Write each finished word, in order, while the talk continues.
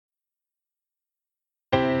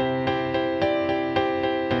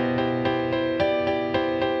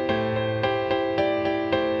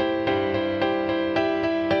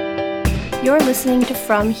You're listening to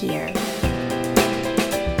From Here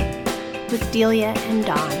with Delia and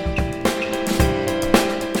Dawn.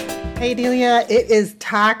 Hey Delia, it is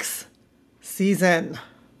tax season.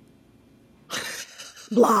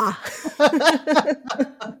 Blah.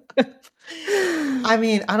 I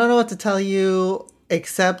mean, I don't know what to tell you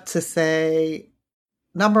except to say,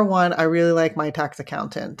 number one, I really like my tax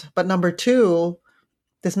accountant. But number two,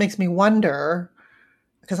 this makes me wonder,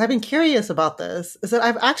 because I've been curious about this, is that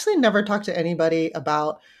I've actually never talked to anybody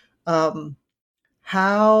about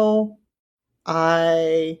how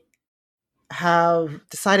I have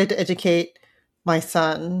decided to educate my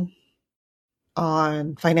son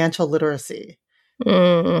on financial literacy.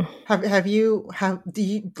 Do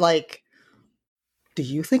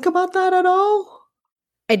you think about that at all?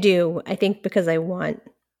 I do. I think because I want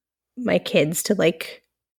my kids to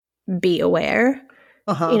be aware,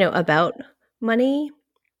 about money.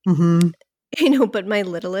 Mm-hmm. But my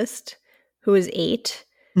littlest, who is 8,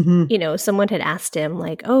 Mm-hmm. someone had asked him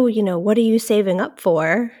what are you saving up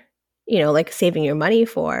for? Saving your money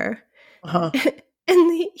for. Uh-huh.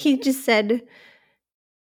 And he just said,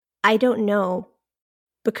 I don't know,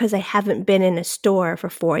 because I haven't been in a store for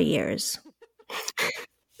 4 years.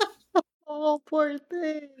 Oh, poor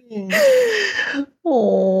thing.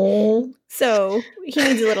 Oh. So he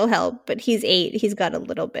needs a little help, but he's 8. He's got a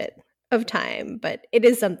little bit of time, but it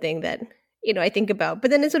is something that, I think about. But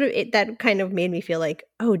then that kind of made me feel like,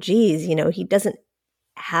 oh, geez, he doesn't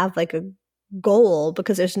have a goal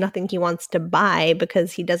because there's nothing he wants to buy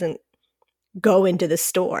because he doesn't go into the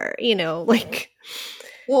store,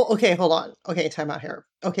 Well, okay, hold on. Okay, time out here.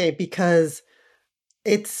 Okay, because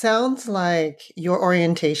it sounds like your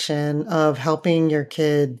orientation of helping your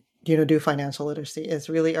kid, do financial literacy is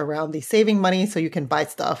really around the saving money so you can buy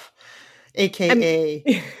stuff, aka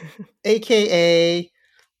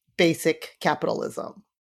basic capitalism.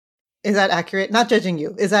 Is that accurate? Not judging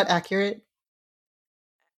you. Is that accurate?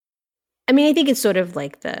 I mean, I think it's sort of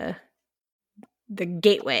like the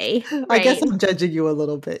gateway, right? I guess I'm judging you a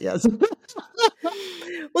little bit, yes. Well,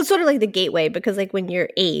 it's sort of like the gateway because when you're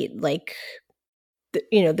 8, the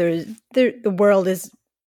world is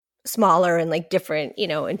smaller and different,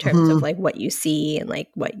 in terms of what you see and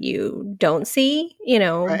what you don't see,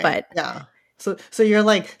 Right. but yeah. So you're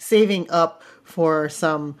saving up for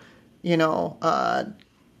some,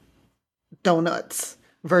 donuts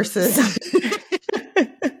versus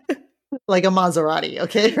like a Maserati,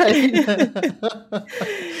 okay? Right?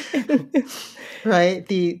 Right?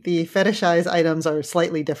 The fetishized items are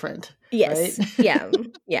slightly different. Yes. Right?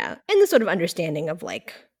 Yeah. And the sort of understanding of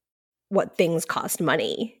what things cost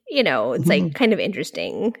money, it's kind of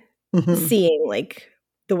interesting seeing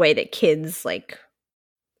the way that kids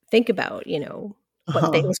think about,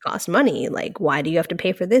 what things cost money. Why do you have to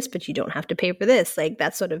pay for this, but you don't have to pay for this?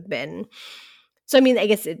 That's sort of been. So, I mean, I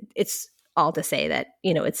guess it's all to say that,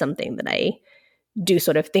 it's something that I do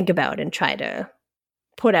sort of think about and try to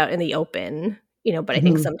put out in the open, but I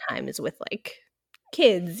think sometimes with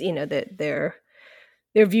kids, that their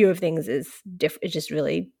view of things is just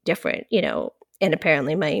really different, and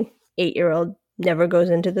apparently my 8-year-old never goes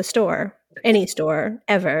into the store, any store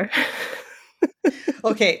ever.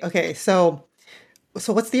 Okay. So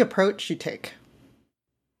what's the approach you take?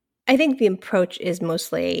 I think the approach is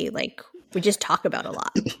mostly we just talk about a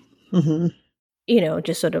lot,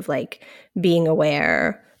 just sort of being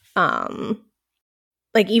aware,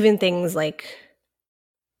 even things we've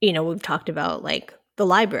talked about the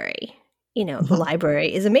library, the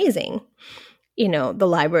library is amazing. The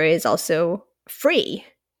library is also free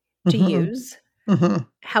to use.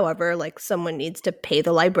 However, someone needs to pay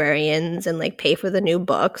the librarians and pay for the new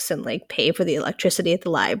books and pay for the electricity at the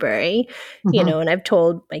library, and I've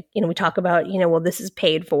told we talk about, well, this is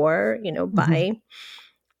paid for, by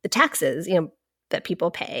the taxes, that people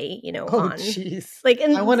pay, Oh, on jeez.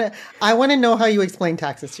 and I want to know how you explain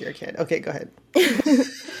taxes to your kid. Okay, go ahead.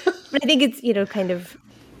 But I think it's, kind of,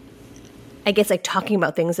 I guess talking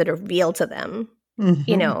about things that are real to them,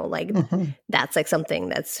 that's something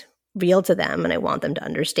that's real to them. And I want them to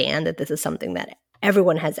understand that this is something that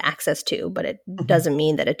everyone has access to, but it doesn't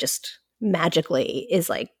mean that it just magically is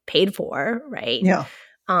paid for. Right. Yeah.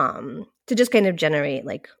 To just kind of generate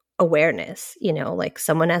awareness,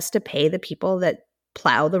 someone has to pay the people that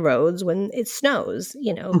plow the roads when it snows,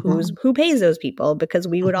 who pays those people, because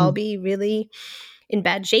we would all be really in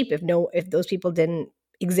bad shape if those people didn't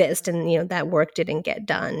exist and, that work didn't get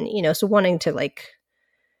done, so wanting to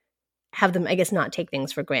have them, I guess, not take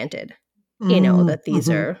things for granted, that these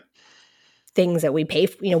are things that we pay,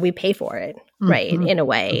 we pay for it, right, in a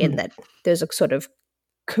way, and that there's a sort of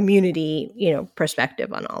community,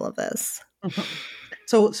 perspective on all of this.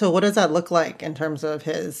 So what does that look like in terms of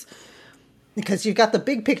his, because you've got the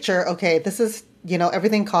big picture, okay, this is,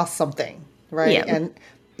 everything costs something, right? Yeah. And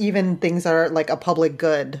even things that are like a public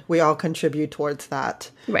good, we all contribute towards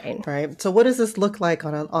that. Right. Right. So what does this look like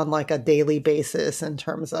on like a daily basis in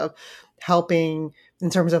terms of helping, in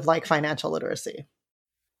terms of like financial literacy?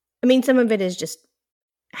 I mean, some of it is just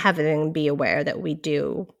having them be aware that we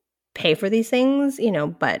do pay for these things,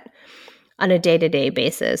 but on a day-to-day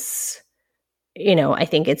basis, I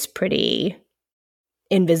think it's pretty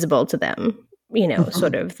invisible to them,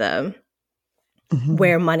 sort of the Mm-hmm.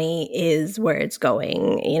 where money is, where it's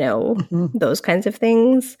going, Mm-hmm. those kinds of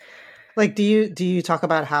things. Like, do you talk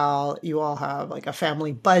about how you all have like a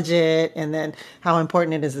family budget, and then how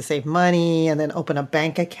important it is to save money, and then open a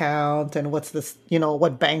bank account, and what's this,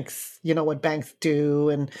 what banks do,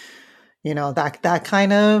 and that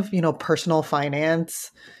kind of personal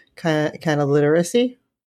finance kind of literacy.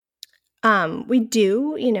 We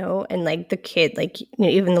do, and like the kid, like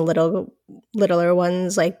even the littler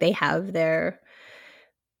ones, like they have their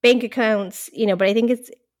bank accounts, but I think it's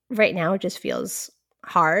right now it just feels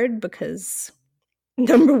hard because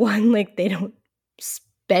number one, like they don't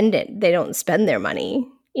spend it. They don't spend their money.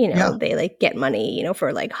 Yeah. They like get money,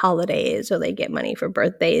 for like holidays or they get money for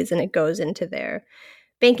birthdays and it goes into their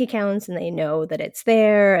bank accounts and they know that it's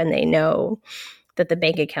there and they know that the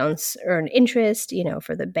bank accounts earn interest,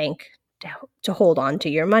 for the bank to hold on to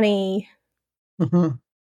your money. Hmm.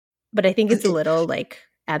 But I think it's a little like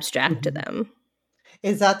abstract to Mhm. them.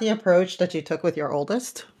 Is that the approach that you took with your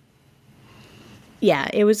oldest? Yeah,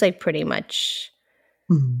 it was like pretty much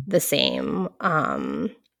Mhm. the same.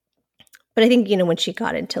 But I think, when she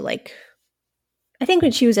got into like, I think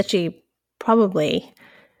when she was actually probably,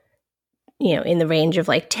 in the range of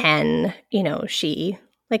like 10, she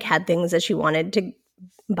like had things that she wanted to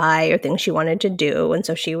buy or things she wanted to do. And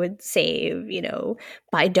so she would save,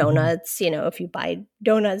 buy Mhm. donuts. If you buy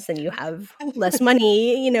donuts, then you have less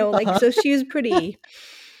money, like, Uh-huh. so she was pretty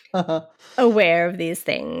Uh-huh. aware of these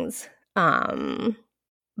things. Um,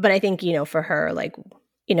 but I think, for her, like,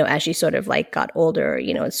 as she sort of like got older,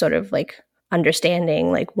 it's sort of like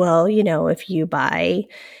understanding like, well, if you buy,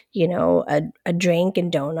 a drink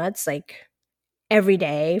and donuts like every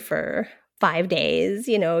day for 5 days,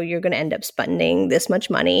 you're going to end up spending this much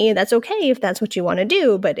money. That's okay if that's what you want to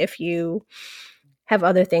do. But if you have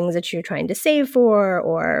other things that you're trying to save for,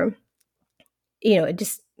 or,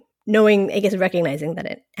 just knowing, I guess, recognizing that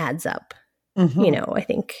it adds up, Mhm. I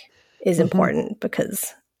think is Mhm. important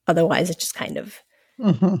because otherwise it's just kind of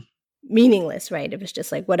Mhm. meaningless, right? If it's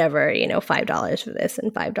just like whatever, $5 for this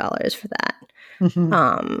and $5 for that. Mhm.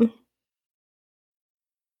 Um,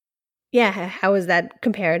 yeah, how is that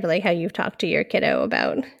compared to like how you've talked to your kiddo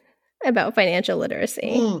about financial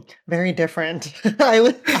literacy? Very different. I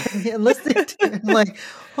mean, listening to it, I'm like,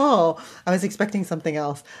 oh, I was expecting something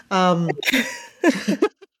else.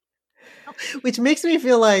 Which makes me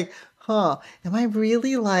feel like, am I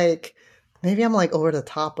really like, maybe I'm like over the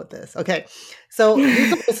top with this. Okay. So here's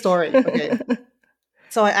the whole story. Okay.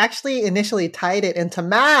 So I actually initially tied it into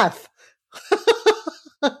math.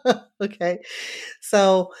 Okay.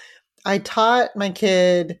 So I taught my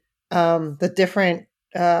kid the different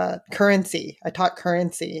currency. I taught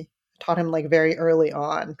currency. Taught him like very early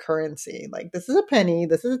on currency. Like this is a penny,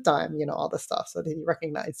 this is a dime, all this stuff, so that he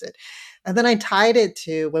recognized it. And then I tied it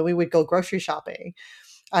to when we would go grocery shopping.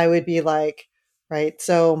 I would be like, right,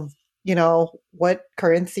 so what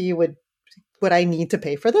currency would I need to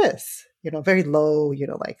pay for this? Very low,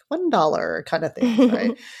 like $1 kind of things,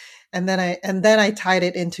 right? And then I tied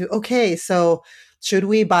it into, okay, so should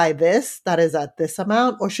we buy this that is at this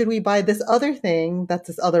amount, or should we buy this other thing that's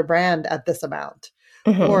this other brand at this amount?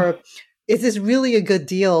 Mhm, Or is this really a good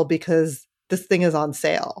deal because this thing is on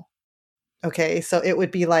sale? Okay, so it would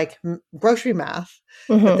be like grocery math,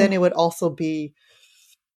 but mhm, then it would also be,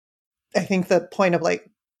 I think, the point of like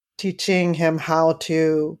teaching him how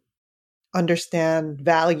to understand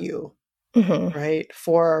value, mhm, right?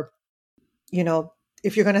 For, you know,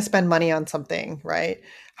 if you're going to spend money on something, right?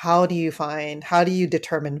 How do you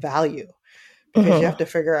determine value? Because you mhm, have to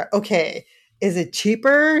figure out, okay, is it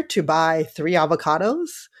cheaper to buy 3 avocados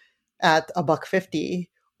at a buck 50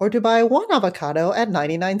 or to buy one avocado at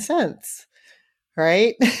 99 cents,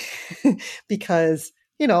 right? Because,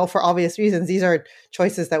 for obvious reasons, these are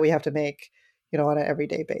choices that we have to make, on an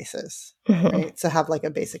everyday basis, mhm, right? So have like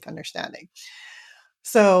a basic understanding.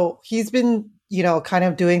 So he's been, kind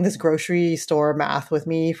of doing this grocery store math with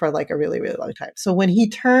me for like a really, really long time. So when he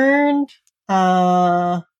turned,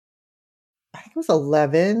 I think it was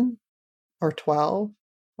 11 or 12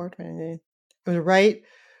 or 20, it was right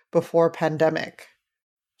before pandemic.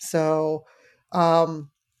 So um,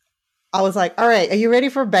 I was like, all right, are you ready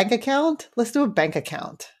for a bank account? Let's do a bank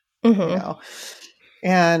account, you know?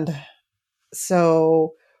 And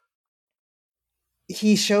so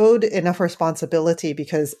he showed enough responsibility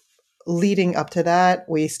because leading up to that,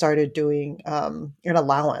 we started doing an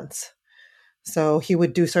allowance. So he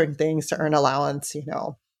would do certain things to earn allowance, you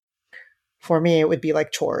know. For me, it would be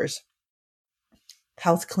like chores,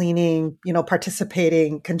 house cleaning, you know,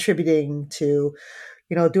 participating, contributing to,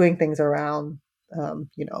 you know, doing things around,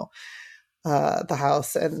 you know, the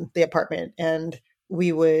house and the apartment. And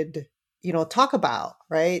we would, you know, talk about,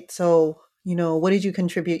 right? So, you know, what did you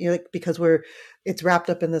contribute? You're like, because it's wrapped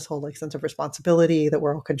up in this whole like sense of responsibility that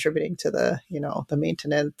we're all contributing to the, you know, the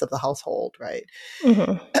maintenance of the household, right?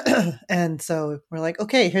 And so we're like,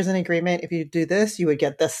 okay, here's an agreement. If you do this, you would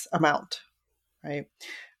get this amount, right?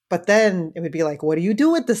 But then it would be like, what do you do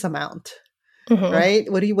with this amount?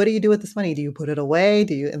 Right? What do you do with this money? Do you put it away?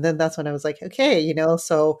 And then that's when I was like, okay, you know,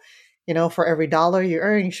 so, you know, for every dollar you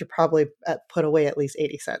earn, you should probably put away at least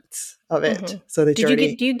 80 cents of it. So that do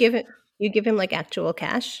you give him like actual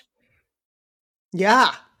cash?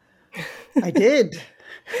 Yeah, I did.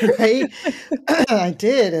 Right. I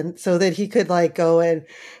did. And so that he could like go and,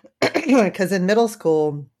 because in middle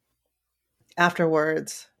school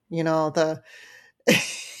afterwards, you know,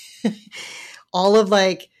 all of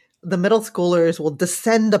like the middle schoolers will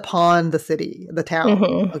descend upon the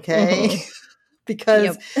town. Okay.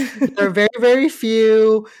 Because there are very, very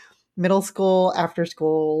few middle school, after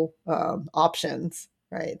school options.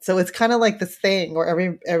 Right. So it's kind of like this thing where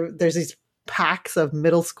every there's these packs of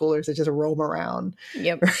middle schoolers that just roam around.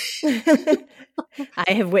 Yep.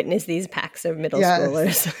 I have witnessed these packs of middle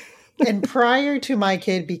schoolers. And prior to my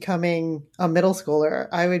kid becoming a middle schooler,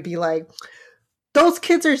 I would be like, those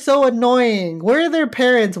kids are so annoying. Where are their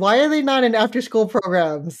parents? Why are they not in after school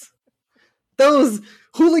programs? Those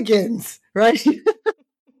hooligans, right?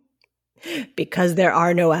 Because there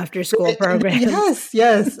are no after school programs.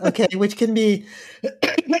 Yes. Okay, which can be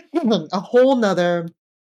a whole nother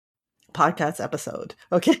podcast episode.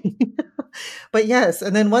 Okay. But yes,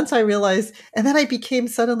 and then once I realized, and then I became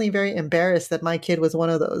suddenly very embarrassed that my kid was one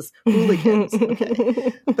of those hooligans.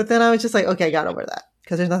 Okay. But then I was just like, okay, I got over that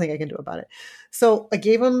because there's nothing I can do about it. So I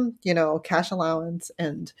gave him, you know, cash allowance.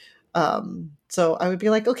 And so I would be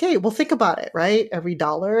like, okay, well, think about it, right? Every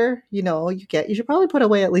dollar, you know, you should probably put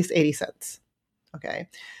away at least 80 cents. Okay.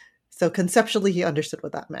 So conceptually, he understood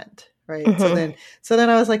what that meant, right? So then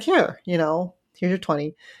I was like, here, you know, here's your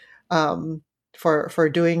 20. For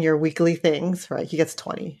doing your weekly things, right? He gets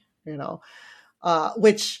 20, you know,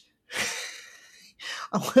 which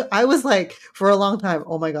I was like for a long time,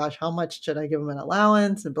 oh my gosh, how much should I give him an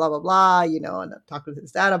allowance and blah, blah, blah, you know, and talk with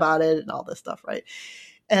his dad about it and all this stuff, right?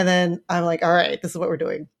 And then I'm like, all right, this is what we're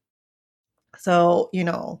doing. So, you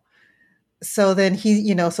know, so then he,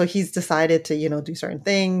 you know, so he's decided to, you know, do certain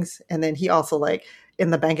things. And then he also like in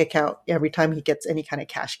the bank account, every time he gets any kind of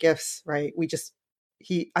cash gifts, right?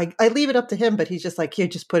 I leave it up to him, but he's just like, here,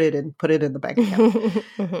 just put it in the bank account.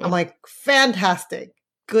 I'm like, fantastic,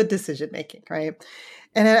 good decision making, right?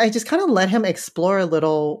 And I just kind of let him explore a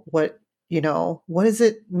little what does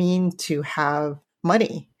it mean to have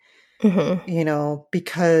money? You know,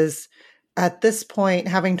 because at this point,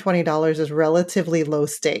 having $20 is relatively low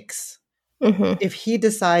stakes. If he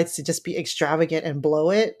decides to just be extravagant and blow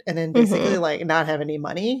it and then basically like not have any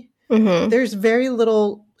money, there's very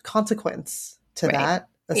little consequence to that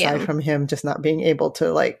aside from him just not being able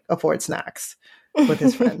to like afford snacks with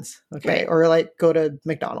his friends. Okay. Or like go to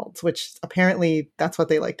McDonald's, which apparently that's what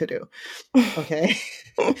they like to do. Okay.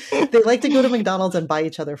 They like to go to McDonald's and buy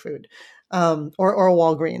each other food, or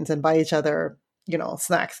Walgreens and buy each other, you know,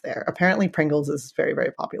 snacks there. Apparently Pringles is very,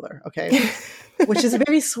 very popular. Okay. Which is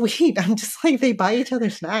very sweet. I'm just like, they buy each other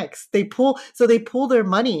snacks. They pool their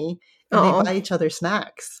money and they buy each other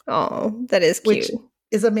snacks. Oh, that is cute. Which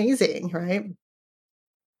is amazing, right?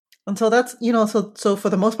 And so that's, you know, so for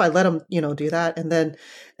the most part, I let him, you know, do that. And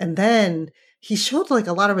then he showed like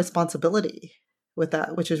a lot of responsibility with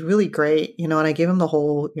that, which is really great, you know, and I gave him the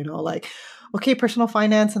whole, you know, like, okay, personal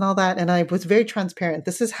finance and all that. And I was very transparent.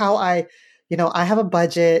 This is how I have a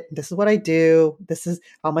budget. This is what I do. This is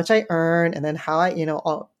how much I earn. And then how I, you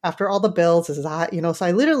know, after all the bills, this is how, you know, so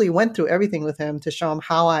I literally went through everything with him to show him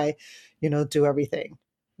how I, you know, do everything,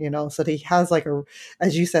 you know, so that he has like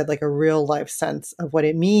as you said, like a real life sense of what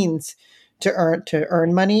it means to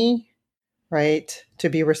earn money, right? To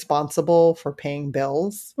be responsible for paying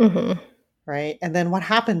bills, right? And then what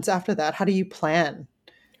happens after that? How do you plan?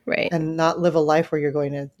 Right. And not live a life where you're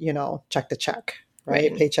going to, you know, check to check,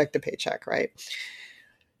 right? Paycheck to paycheck, right?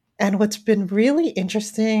 And what's been really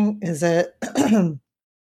interesting is that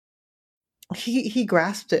he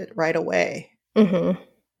grasped it right away,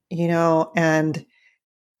 Mm-hmm. and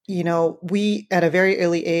we at a very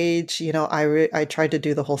early age, I tried to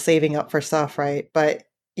do the whole saving up for stuff, right? But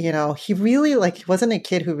he really he wasn't a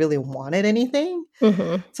kid who really wanted anything,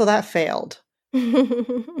 Mm-hmm. so that failed.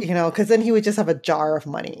 Because then he would just have a jar of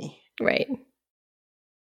money, Right.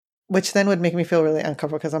 which then would make me feel really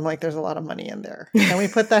uncomfortable because I'm like, there's a lot of money in there. Can we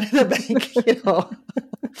put that in the bank?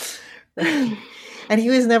 Right. And he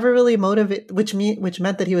was never really motivated, which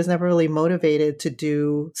meant that he was never really motivated to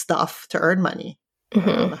do stuff to earn money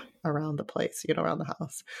around the place, around the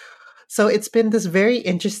house. So it's been this very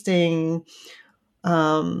interesting,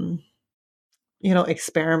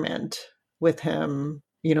 experiment with him,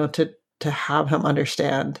 to have him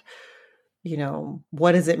understand,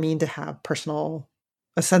 what does it mean to have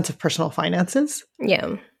a sense of personal finances?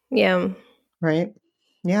 Yeah. Yeah. Right.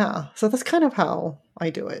 Yeah. So that's kind of how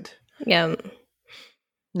I do it. Yeah.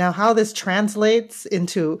 Now, how this translates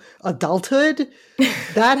into adulthood,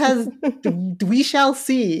 we shall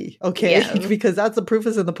see. Okay. Yeah. Because that's the proof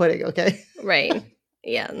is in the pudding. Okay. Right.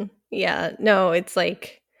 Yeah. Yeah. No, it's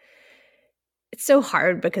so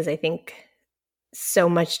hard because I think so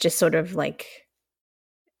much just sort of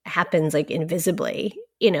happens invisibly,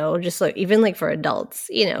 just even for adults,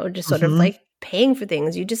 just sort of paying for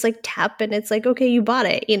things. You just tap and it's okay, you bought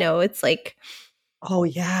it, it's oh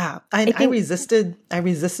yeah. I resisted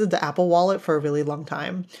the Apple Wallet for a really long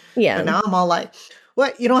time. Yeah. But now I'm all like,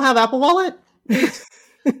 what? You don't have Apple Wallet? It's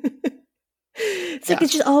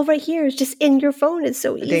it's just all right here. It's just in your phone. It's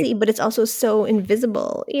so easy, but it's also so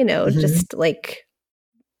invisible, just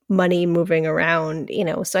money moving around,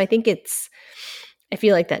 So I think I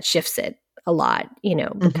feel like that shifts it a lot,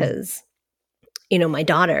 because, my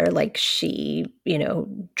daughter, she,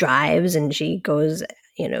 drives and she goes,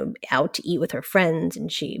 out to eat with her friends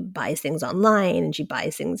and she buys things online and she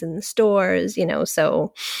buys things in the stores,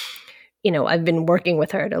 so, I've been working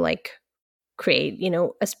with her to create,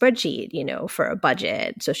 a spreadsheet, for a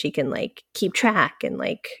budget so she can keep track and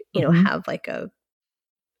have a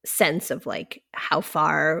sense of how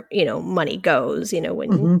far, money goes,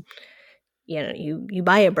 when you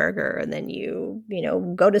buy a burger and then you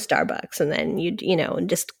go to Starbucks and then and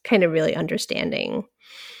just kind of really understanding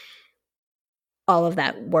all of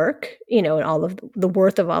that work, and all of the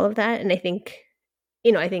worth of all of that. And I think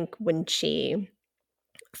when she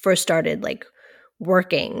first started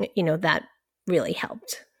working, that really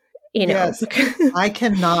helped, Yes. I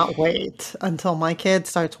cannot wait until my kid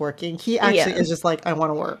starts working. He actually is just I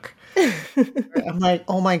want to work. I'm like,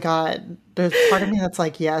 oh my God. There's part of me that's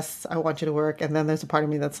like, yes, I want you to work. And then there's a part of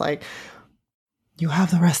me that's like, you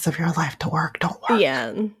have the rest of your life to work. Don't work.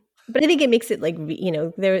 Yeah. But I think it makes it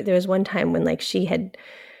there was one time when she had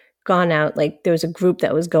gone out, there was a group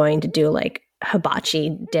that was going to do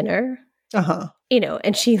hibachi dinner.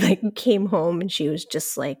 And she came home and she was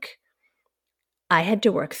just I had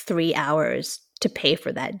to work 3 hours to pay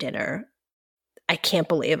for that dinner. I can't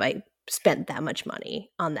believe I spent that much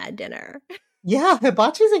money on that dinner. Yeah,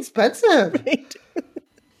 hibachi's expensive. Right?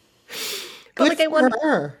 Good for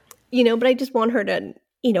her. But I just want her to,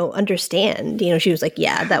 understand. She was like,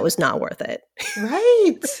 yeah, that was not worth it.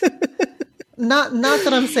 Right. Not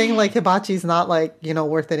that I'm saying hibachi's not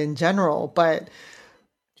worth it in general, but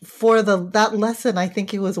for that lesson, I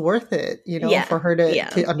think it was worth it, for her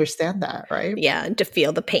to understand that, right? Yeah, to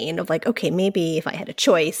feel the pain of okay, maybe if I had a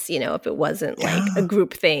choice, if it wasn't a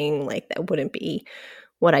group thing, that wouldn't be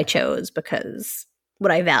what I chose, because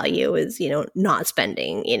what I value is, not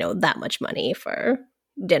spending, that much money for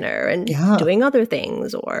dinner and doing other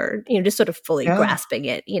things, or, just sort of fully grasping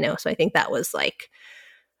it, So I think that was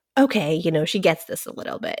okay, she gets this a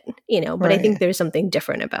little bit, but right. I think there's something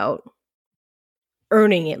different about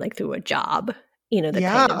earning it through a job, that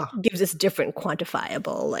kind of gives us different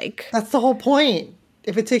quantifiable that's the whole point.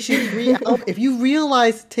 If it takes you 3 hours, if you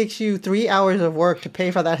realize it takes you 3 hours of work to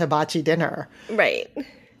pay for that hibachi dinner, right?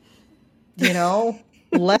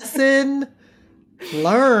 Lesson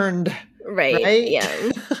learned, right?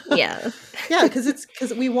 Yeah. Yeah,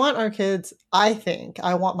 because we want our kids, I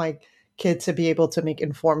want my kid to be able to make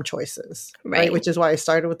informed choices, right? Which is why I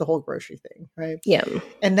started with the whole grocery thing, right? Yeah.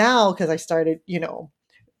 And now, because I started,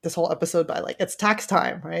 this whole episode by it's tax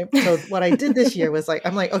time, right? So what I did this year was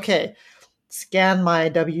I'm okay, scan my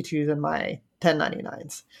W-2s and my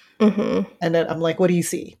 1099s. And then I'm like, what do you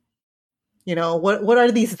see? What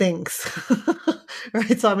are these things?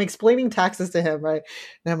 Right? So I'm explaining taxes to him, right?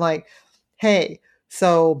 And I'm like, hey,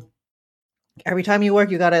 so every time you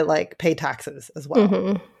work, you got to pay taxes as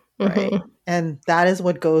well. Right. And that is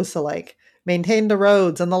what goes to maintain the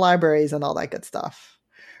roads and the libraries and all that good stuff.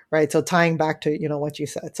 right? So tying back to, what you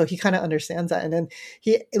said. So he kind of understands that. And then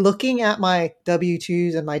he, looking at my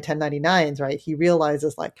W-2s and my 1099s, right? He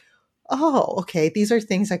realizes like, oh, okay, these are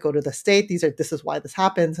things that go to the state. This is why this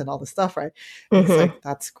happens and all this stuff, right? And he's like,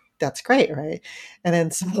 that's great, right? And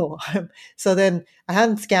then so then I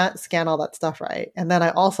hadn't scanned all that stuff, right? And then I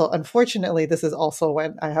also, unfortunately, this is also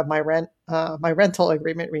when I have my rental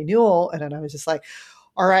agreement renewal, and then I was just like,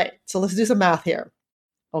 all right, so let's do some math here,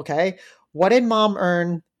 okay? What did mom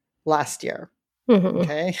earn last year?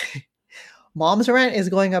 Okay, mom's rent is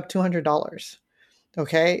going up $200.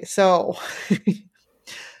 Okay, so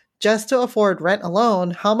just to afford rent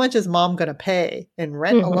alone, how much is mom going to pay in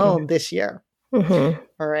rent alone this year? All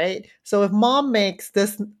right. So if mom makes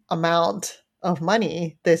this amount of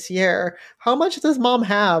money this year, how much does mom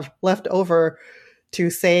have left over to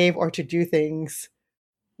save or to do things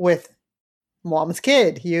with mom's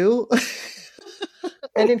kid? You?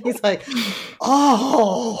 And then he's like,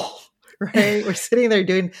 oh, right. We're sitting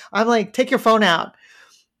there I'm like, take your phone out,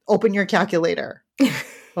 open your calculator.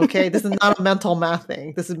 Okay, this is not a mental math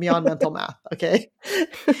thing. This is beyond mental math. Okay.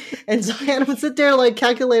 And so I would sit there, like,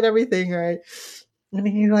 calculate everything, right? And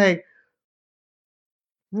he's like,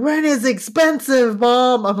 rent is expensive,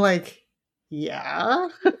 mom. I'm like, yeah.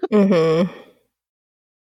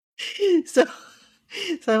 So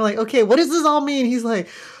I'm like, okay, what does this all mean? He's like,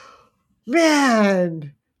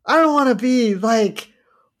 man, I don't want to be like,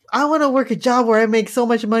 I want to work a job where I make so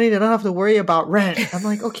much money that I don't have to worry about rent. I'm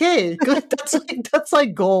like, okay, good. That's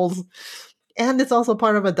like goals. And it's also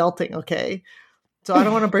part of adulting, okay? So I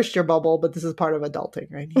don't want to burst your bubble, but this is part of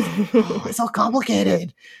adulting, right? He's like, oh, it's so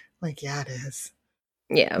complicated. I'm like, yeah, it is.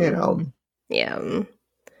 Yeah. Yeah.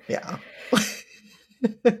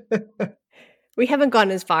 We haven't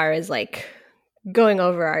gone as far as like going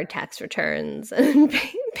over our tax returns and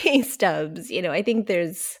pay stubs. I think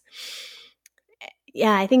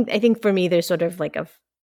I think for me, there's sort of like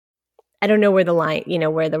I don't know where the line,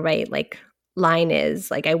 where the right like line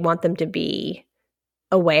is. Like I want them to be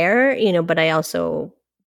aware, but I also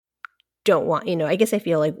don't want, I guess I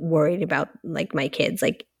feel like worried about like my kids,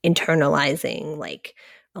 like internalizing like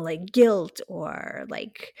guilt or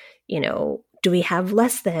like, do we have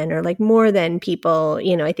less than or like more than people,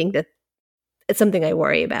 I think that it's something I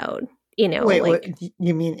worry about, Wait, like, what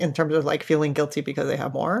you mean in terms of like feeling guilty because they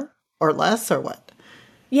have more or less or what?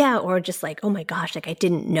 Yeah, or just like, oh my gosh, like I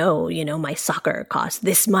didn't know, my soccer costs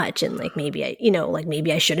this much, and like maybe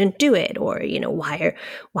maybe I shouldn't do it, or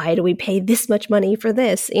why do we pay this much money for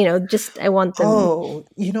this? Just I want them. Oh,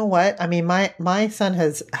 you know what? I mean, my son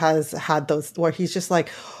has had those where he's just like,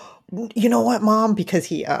 you know what, mom, because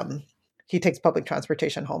he takes public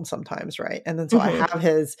transportation home sometimes, right? And then so I have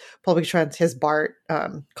his his BART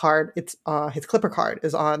card. It's his Clipper card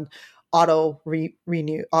is on auto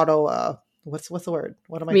what's the word?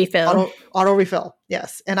 What am I? Refill. Auto refill.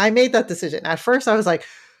 Yes. And I made that decision. At first I was like,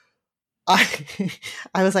 I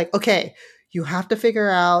was like, okay, you have to figure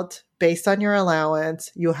out based on your allowance,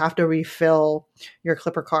 you have to refill your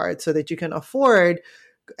Clipper card so that you can afford.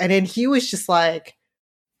 And then he was just like,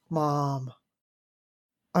 Mom,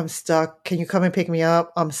 I'm stuck. Can you come and pick me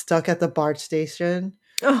up? I'm stuck at the BART station.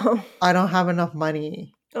 Oh, I don't have enough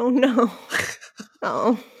money. Oh no.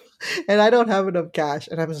 Oh. And I don't have enough cash.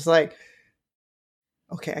 And I'm just like,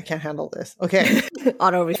 okay, I can't handle this. Okay.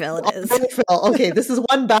 Auto refill it is. Auto refill. Okay, this is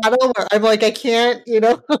one battle where I'm like, I can't,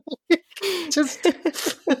 just,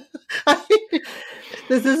 this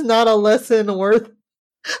is not a lesson worth,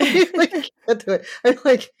 I can't do it. I'm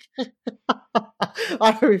like,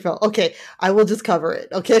 auto refill. Okay, I will just cover it.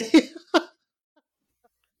 Okay.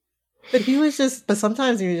 But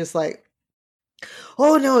sometimes he was just like,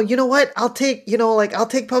 oh no, you know what? I'll take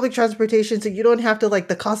public transportation so you don't have to like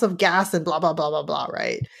the cost of gas and blah, blah, blah, blah, blah,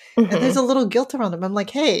 right? And there's a little guilt around them. I'm like,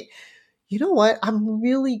 hey, you know what? I'm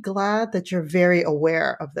really glad that you're very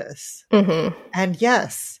aware of this. And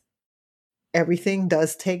yes, everything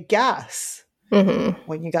does take gas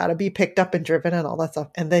when you got to be picked up and driven and all that stuff.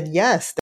 And then yes,